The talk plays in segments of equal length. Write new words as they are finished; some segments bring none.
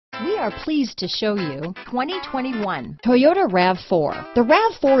We are pleased to show you 2021 Toyota RAV4. The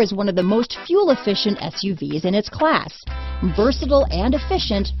RAV4 is one of the most fuel-efficient SUVs in its class. Versatile and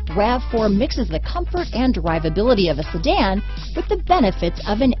efficient, RAV4 mixes the comfort and drivability of a sedan with the benefits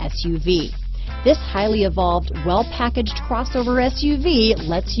of an SUV. This highly evolved, well-packaged crossover SUV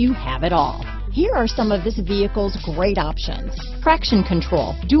lets you have it all. Here are some of this vehicle's great options: traction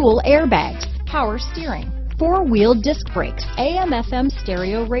control, dual airbags, power steering, four-wheel disc brakes, AM/FM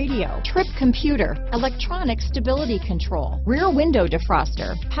stereo radio, trip computer, electronic stability control, rear window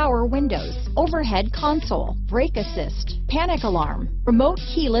defroster, power windows, overhead console, brake assist, panic alarm, remote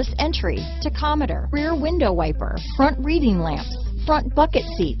keyless entry, tachometer, rear window wiper, front reading lamps, front bucket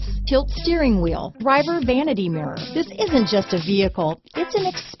seats, tilt steering wheel, driver vanity mirror. This isn't just a vehicle, it's an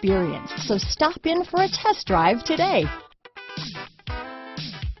experience. So stop in for a test drive today.